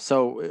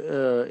 So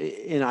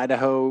in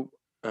Idaho,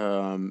 you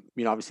know,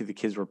 obviously the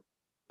kids were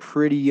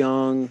pretty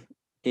young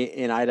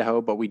in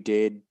Idaho, but we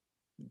did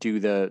do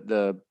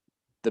the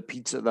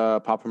pizza,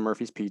 the Papa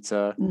Murphy's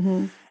pizza,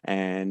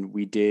 and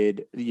we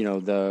did, you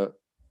know,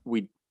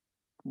 we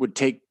would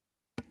take,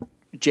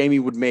 Jamie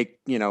would make,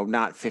 you know,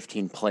 not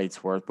 15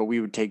 plates worth, but we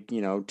would take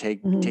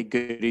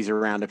goodies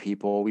around to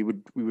people. We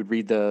would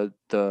read the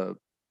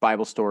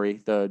Bible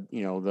story, the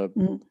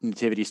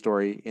nativity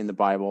story in the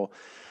Bible.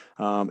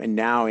 And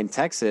now in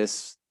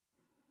Texas,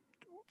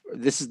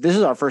 this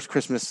is our first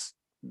Christmas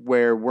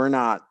where we're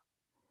not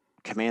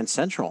Command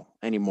Central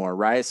anymore,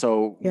 right?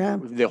 So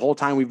the whole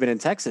time we've been in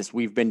Texas,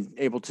 we've been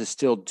able to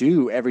still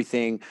do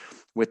everything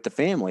with the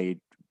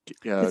family.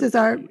 This is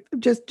our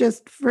just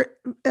for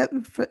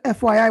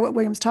FYI. What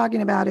William's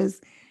talking about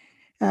is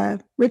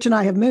Rich and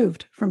I have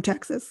moved from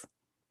Texas.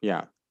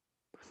 Yeah,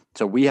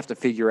 so we have to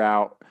figure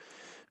out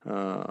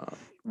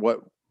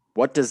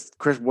what does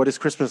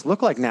Christmas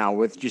look like now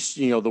with just,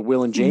 you know, the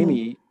Will and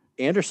Jamie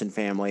Anderson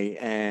family,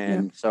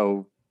 and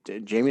so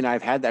Jamie and I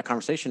have had that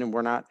conversation, and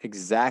we're not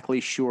exactly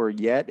sure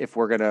yet if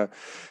we're gonna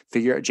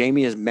figure out.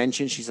 Jamie has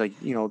mentioned, she's like,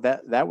 you know,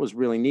 that was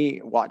really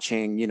neat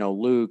watching, you know,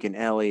 Luke and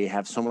Ellie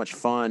have so much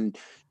fun,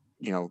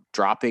 you know,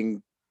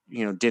 dropping,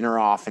 you know, dinner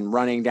off and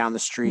running down the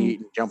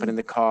street and jumping in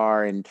the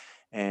car and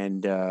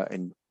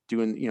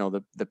doing, you know,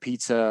 the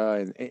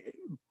pizza,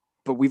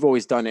 but we've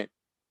always done it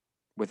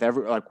with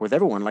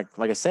everyone. Like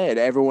I said,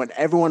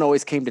 everyone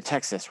always came to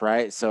Texas,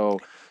 right? So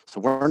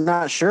we're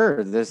not sure.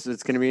 It's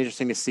going to be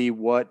interesting to see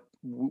what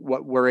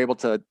we're able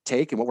to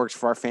take and what works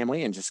for our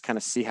family, and just kind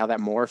of see how that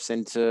morphs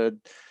into,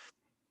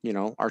 you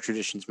know, our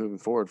traditions moving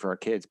forward for our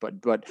kids.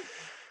 But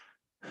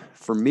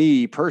for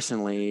me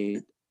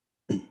personally,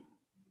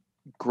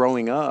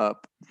 growing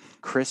up,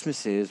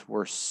 Christmases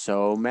were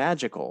so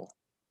magical.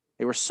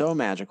 They were so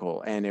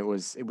magical, and it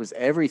was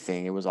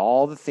everything. It was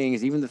all the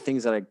things, even the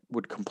things that I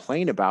would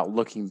complain about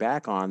looking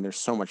back on. There's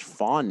so much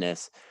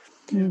fondness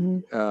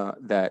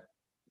that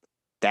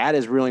that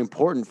is really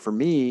important for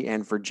me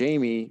and for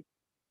Jamie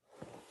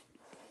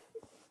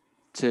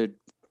to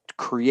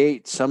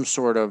create some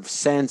sort of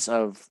sense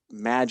of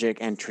magic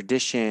and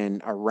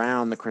tradition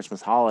around the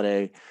Christmas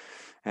holiday.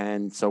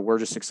 And so we're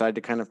just excited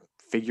to kind of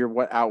figure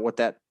what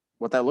that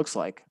looks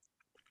like.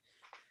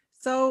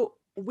 So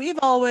we've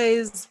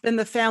always been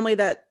the family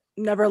that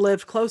never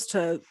lived close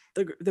to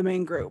the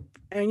main group.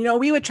 And,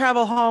 we would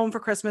travel home for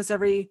Christmas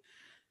every,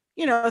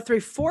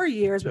 3-4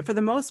 years. But for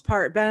the most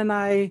part, Ben and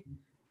I,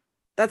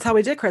 that's how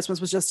we did Christmas,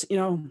 was just, me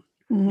and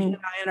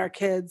I and our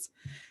kids.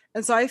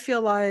 And so I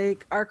feel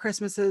like our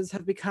Christmases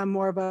have become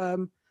more of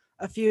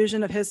a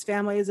fusion of his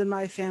families and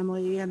my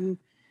family. And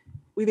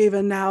we've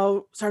even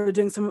now started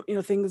doing some,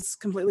 things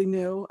completely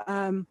new.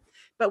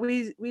 But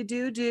we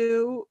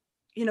do,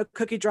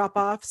 cookie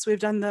drop-offs. We've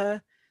done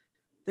the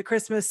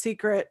Christmas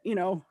secret,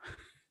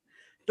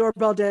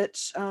 doorbell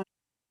ditch.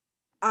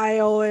 I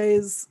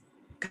always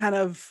kind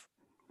of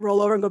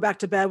roll over and go back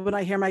to bed when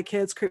I hear my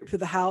kids creep through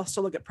the house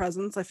to look at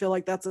presents. I feel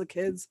like that's the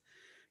kids,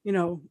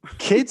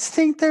 Kids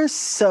think they're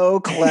so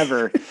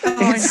clever.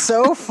 It's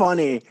so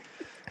funny.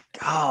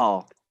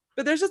 Oh.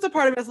 But there's just a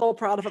part of me that's a little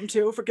proud of them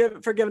too for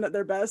giving it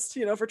their best,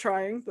 for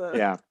trying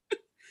to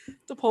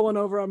pull one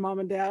over on mom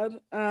and dad.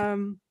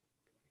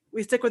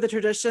 We stick with the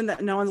tradition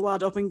that no one's allowed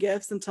to open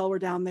gifts until we're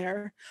down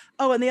there.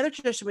 Oh, and the other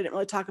tradition we didn't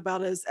really talk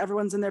about is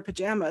everyone's in their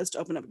pajamas to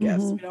open up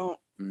gifts. We don't,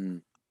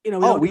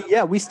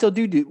 we still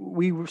do.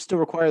 We still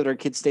require that our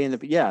kids stay in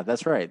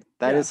that's right.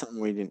 That is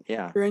something we didn't.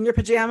 Yeah. You're in your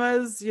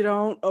pajamas. You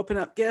don't open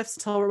up gifts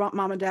until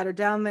mom and dad are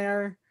down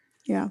there.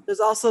 Yeah. There's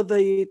also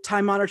the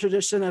time-honored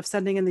tradition of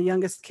sending in the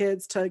youngest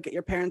kids to get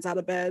your parents out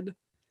of bed.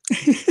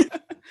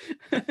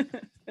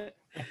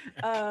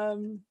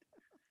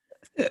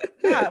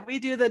 We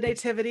do the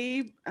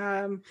nativity.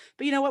 But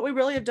what we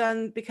really have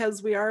done,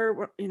 because we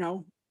are,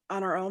 on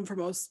our own for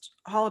most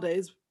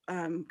holidays,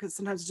 because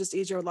sometimes it's just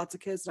easier with lots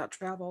of kids to not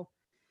travel,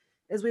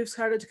 is we've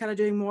started to kind of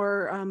doing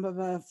more of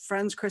a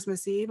friend's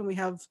Christmas Eve, and we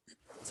have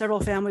several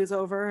families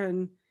over,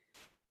 and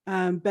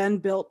Ben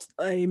built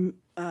a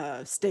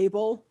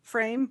stable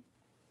frame,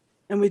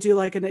 and we do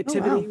like a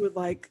nativity with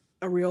like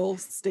a real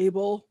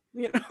stable,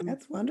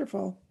 That's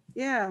wonderful.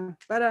 Yeah.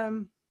 But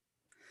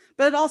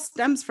it all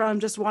stems from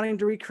just wanting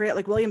to recreate,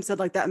 like William said,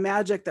 like that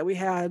magic that we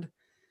had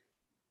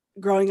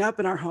growing up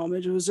in our home.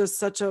 It was just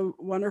such a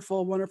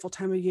wonderful, wonderful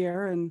time of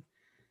year. And,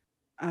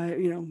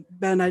 Ben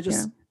and I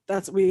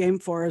that's what we aim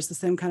for, is the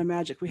same kind of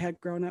magic we had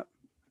growing up.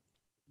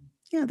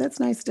 Yeah, that's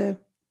nice to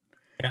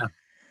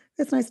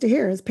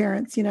hear as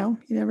parents, you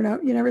never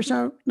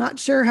know, not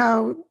sure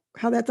how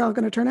that's all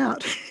going to turn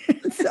out.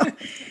 So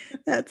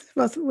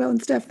that's Will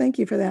and Steph, thank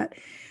you for that.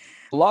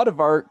 A lot of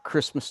our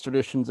Christmas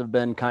traditions have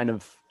been kind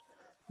of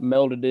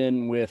melded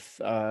in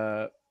with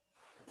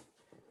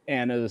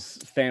Anna's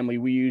family.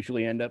 We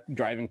usually end up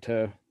driving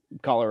to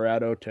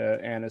Colorado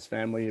to Anna's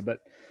family,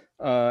 but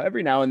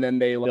every now and then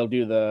they'll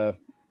do the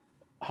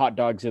hot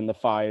dogs in the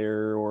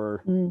fire,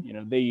 or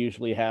they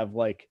usually have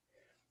like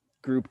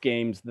group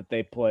games that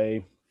they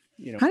play.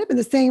 Kind of in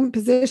the same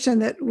position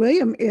that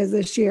William is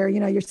this year.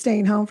 You're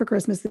staying home for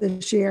Christmas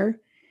this year.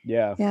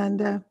 Yeah.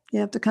 And you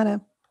have to kind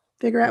of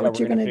figure out what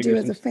you're going to do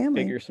as a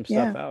family. Figure some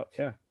stuff out.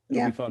 Yeah.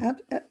 It'll be fun.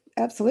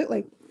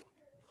 Absolutely.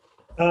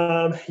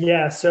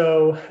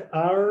 So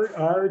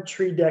our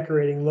tree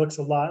decorating looks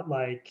a lot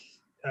like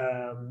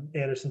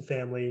Anderson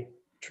family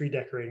tree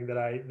decorating that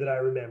I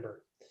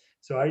remember.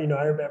 So I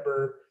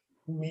remember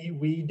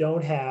we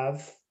don't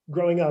have,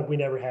 growing up, we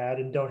never had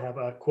and don't have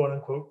a quote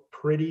unquote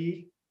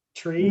pretty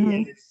tree.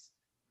 And it's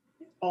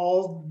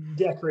all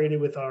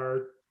decorated with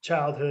our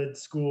childhood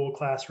school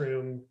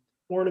classroom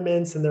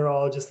ornaments, and they're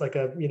all just like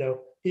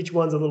each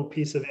one's a little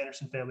piece of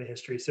Anderson family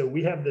history. So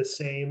we have the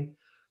same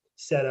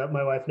setup.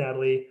 My wife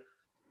Natalie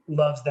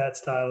loves that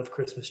style of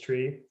Christmas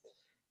tree,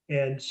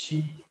 and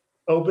she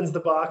opens the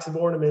box of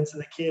ornaments,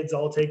 and the kids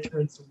all take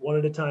turns one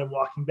at a time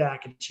walking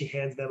back, and she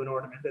hands them an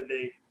ornament, and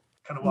they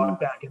kind of walk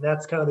back. And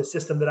that's kind of the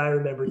system that I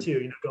remember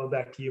too, going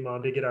back to you,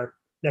 Mom, to get our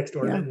next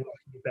ornament and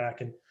walking it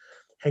back and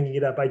hanging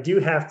it up. I do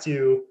have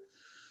to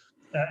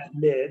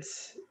admit,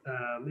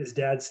 is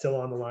Dad still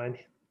on the line?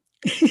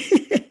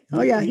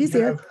 Oh yeah, he's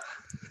here.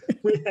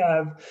 We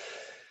have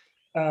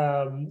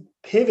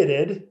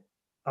pivoted,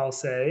 I'll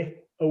say,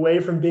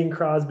 away from Bing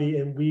Crosby,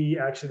 and we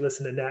actually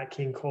listen to Nat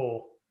King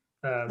Cole.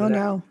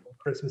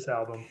 Christmas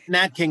album.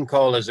 Nat King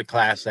Cole is a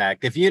class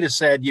act. If you'd have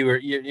said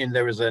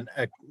there was a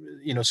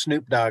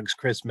Snoop Dogg's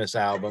Christmas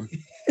album,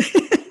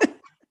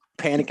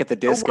 Panic at the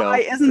Disco. Why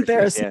isn't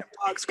there a Snoop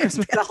Dogg's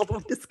Christmas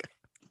album?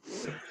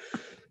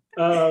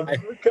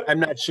 I'm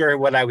not sure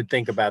what I would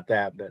think about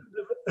that, but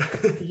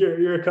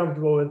you're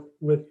comfortable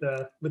with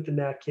the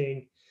Nat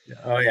King.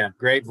 Oh yeah,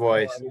 great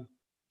voice.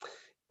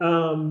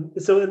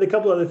 So then a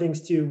couple other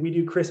things too. We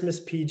do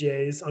Christmas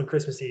PJs on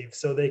Christmas Eve,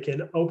 so they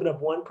can open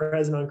up one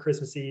present on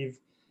Christmas Eve,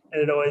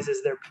 and it always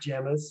is their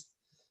pajamas.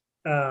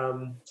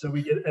 So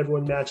we get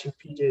everyone matching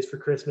PJs for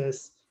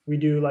Christmas. We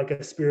do like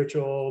a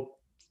spiritual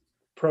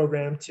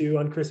program too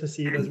on Christmas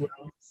Eve as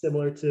well,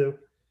 similar to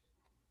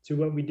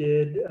what we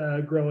did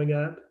growing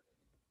up.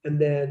 And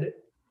then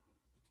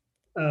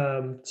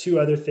two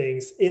other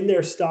things. In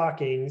their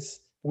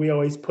stockings, we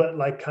always put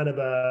like kind of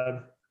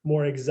a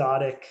more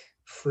exotic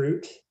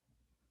fruit.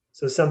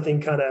 So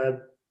something kind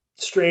of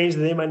strange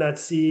that they might not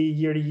see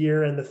year to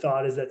year. And the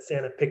thought is that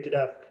Santa picked it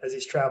up as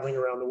he's traveling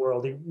around the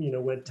world. He,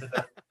 went to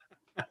the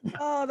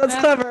Oh, that's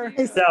clever.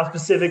 South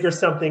Pacific or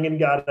something and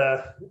got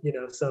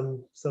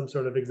some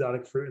sort of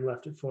exotic fruit and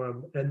left it for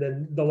him. And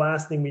then the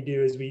last thing we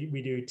do is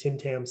we do Tim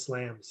Tam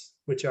slams,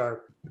 which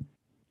are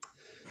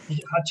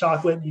hot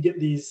chocolate. You get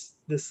this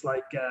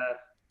like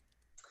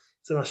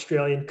it's an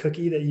Australian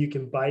cookie that you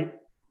can bite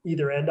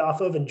either end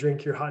off of and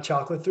drink your hot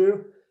chocolate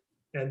through,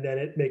 and then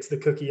it makes the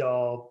cookie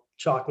all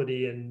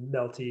chocolatey and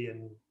melty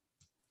and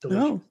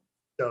delicious.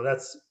 So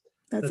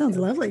that sounds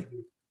lovely.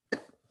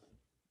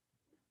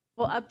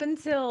 Well, up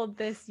until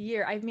this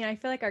year, I mean, I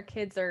feel like our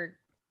kids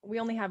we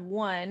only have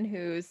one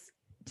who's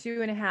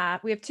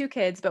 2.5. We have two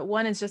kids, but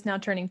one is just now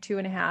turning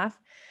 2.5.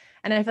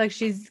 And I feel like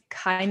she's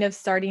kind of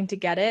starting to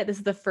get it. This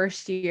is the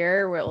first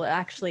year where it will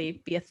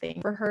actually be a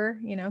thing for her,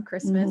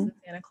 Christmas and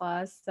Santa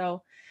Claus.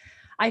 So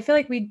I feel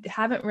like we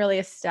haven't really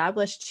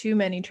established too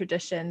many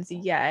traditions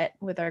yet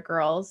with our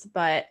girls,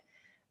 but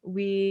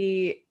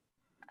the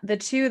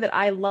two that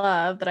I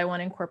love that I want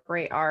to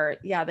incorporate are,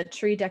 the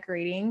tree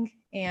decorating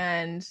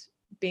and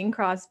Bing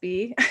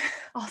Crosby.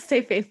 I'll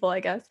stay faithful, I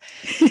guess.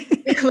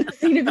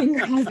 Listening to Bing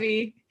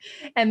Crosby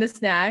and the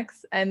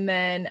snacks. And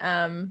then,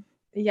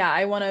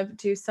 I want to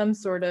do some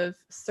sort of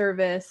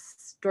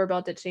service,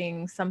 doorbell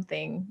ditching,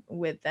 something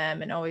with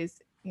them, and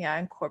always,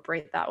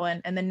 incorporate that one.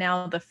 And then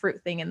now the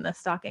fruit thing in the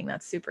stocking,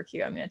 that's super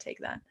cute. I'm going to take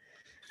that.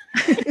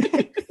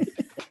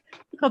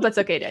 Hope that's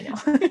okay, Daniel.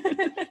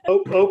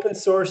 Open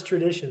source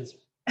traditions.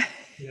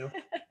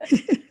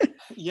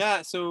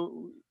 Yeah,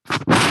 so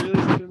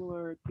really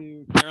similar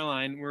to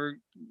Caroline,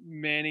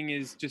 Manning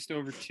is just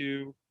over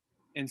 2,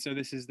 and so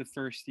this is the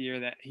first year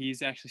that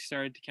he's actually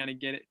started to kind of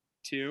get it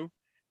too.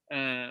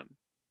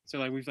 So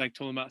like we've like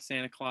told him about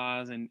Santa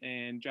Claus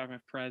and dropping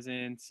off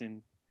presents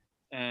and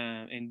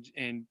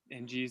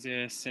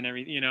Jesus and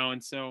everything,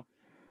 and so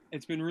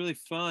it's been really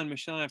fun.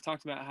 Michelle and I have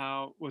talked about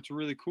how what's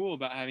really cool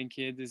about having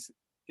kids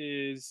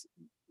is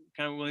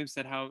kind of what William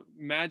said, how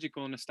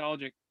magical and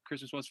nostalgic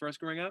Christmas was for us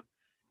growing up.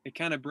 It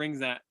kind of brings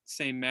that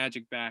same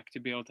magic back to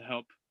be able to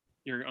help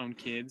your own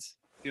kids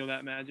feel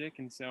that magic.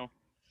 And so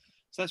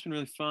that's been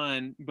really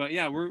fun. But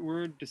yeah,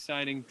 we're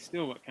deciding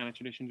still what kind of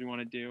traditions we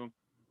want to do.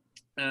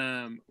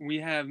 We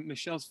have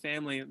Michelle's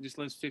family just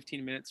lives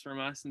 15 minutes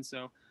from us. And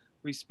so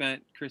we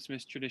spent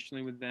Christmas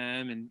traditionally with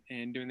them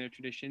and doing their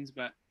traditions,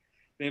 but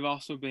they've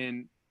also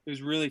it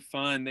was really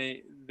fun.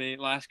 They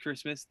last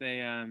Christmas,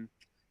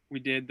 we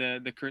did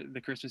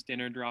the Christmas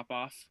dinner drop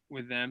off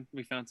with them.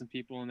 We found some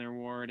people in their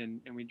ward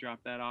and we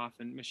dropped that off,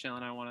 and Michelle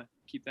and I want to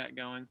keep that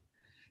going.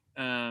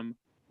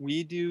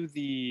 We do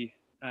the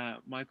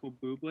Michael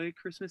Bublé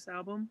Christmas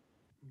album,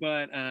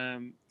 but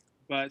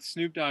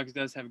Snoop Dogg's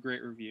does have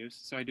great reviews,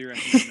 so I do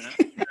recommend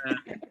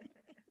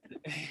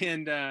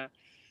that.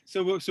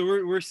 So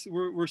we're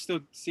still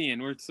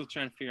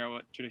trying to figure out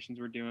what traditions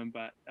we're doing,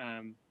 but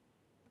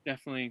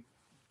definitely,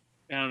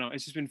 I don't know.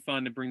 It's just been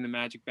fun to bring the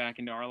magic back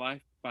into our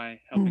life by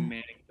helping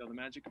Manning feel the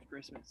magic of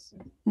Christmas.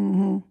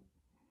 Mm-hmm.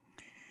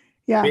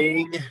 Yeah.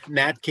 Bing,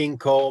 Nat King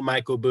Cole,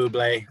 Michael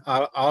Bublé,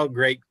 all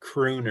great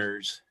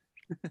crooners.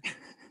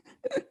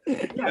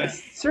 Yeah,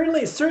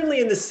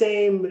 certainly in the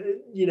same,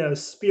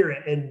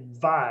 spirit and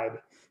vibe.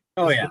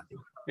 Oh yeah.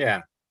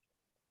 Yeah.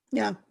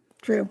 Yeah,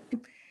 true.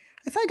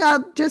 I think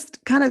I'll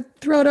just kind of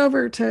throw it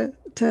over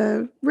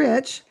to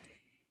Rich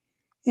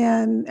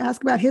and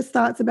ask about his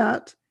thoughts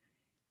about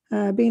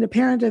being a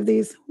parent of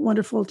these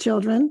wonderful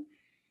children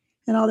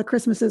and all the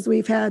Christmases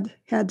we've had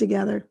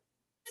together.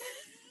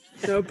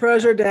 No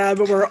pressure, Dad,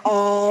 but we're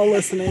all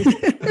listening.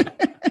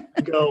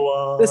 Go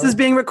on. This is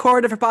being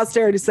recorded for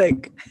posterity's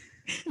sake.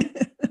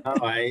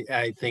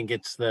 I think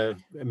it's the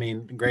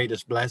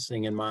greatest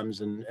blessing in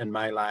Mom's and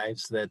my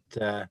lives that,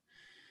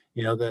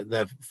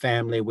 the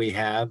family we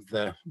have,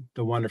 the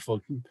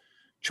wonderful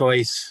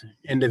choice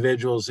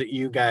individuals that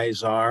you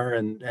guys are,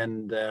 and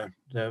the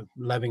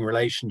loving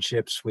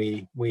relationships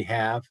we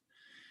have.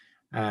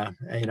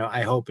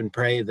 I hope and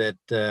pray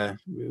that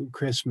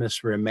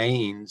Christmas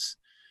remains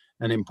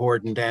an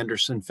important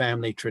Anderson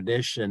family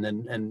tradition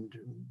and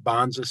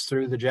bonds us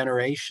through the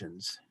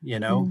generations.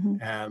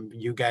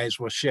 You guys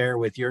will share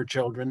with your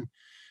children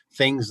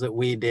things that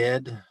we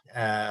did,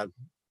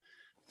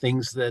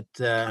 things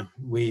that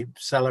we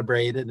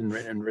celebrated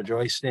and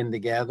rejoiced in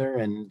together,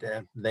 and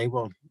they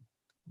will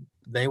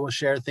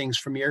share things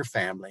from your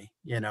family,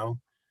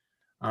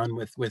 on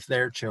with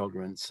their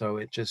children. So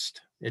it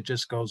just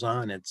goes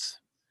on.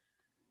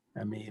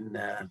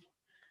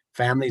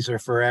 Families are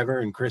forever,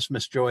 and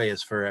Christmas joy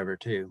is forever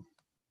too.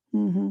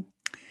 Mm-hmm.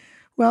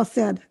 Well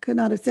said. Could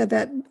not have said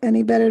that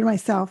any better than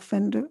myself.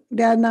 And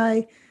Dad and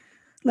I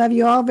love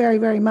you all very,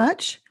 very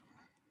much.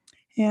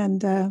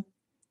 And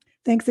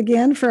thanks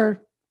again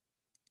for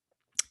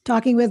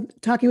talking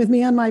with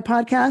me on my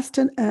podcast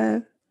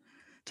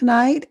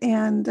tonight.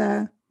 And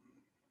to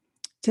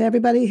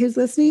everybody who's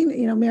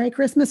listening, Merry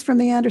Christmas from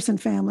the Anderson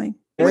family.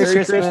 Merry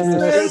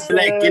Christmas.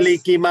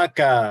 Blakey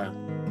Maka.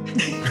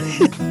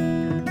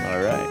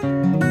 All right.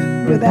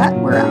 With that,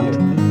 we're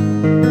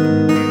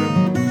out.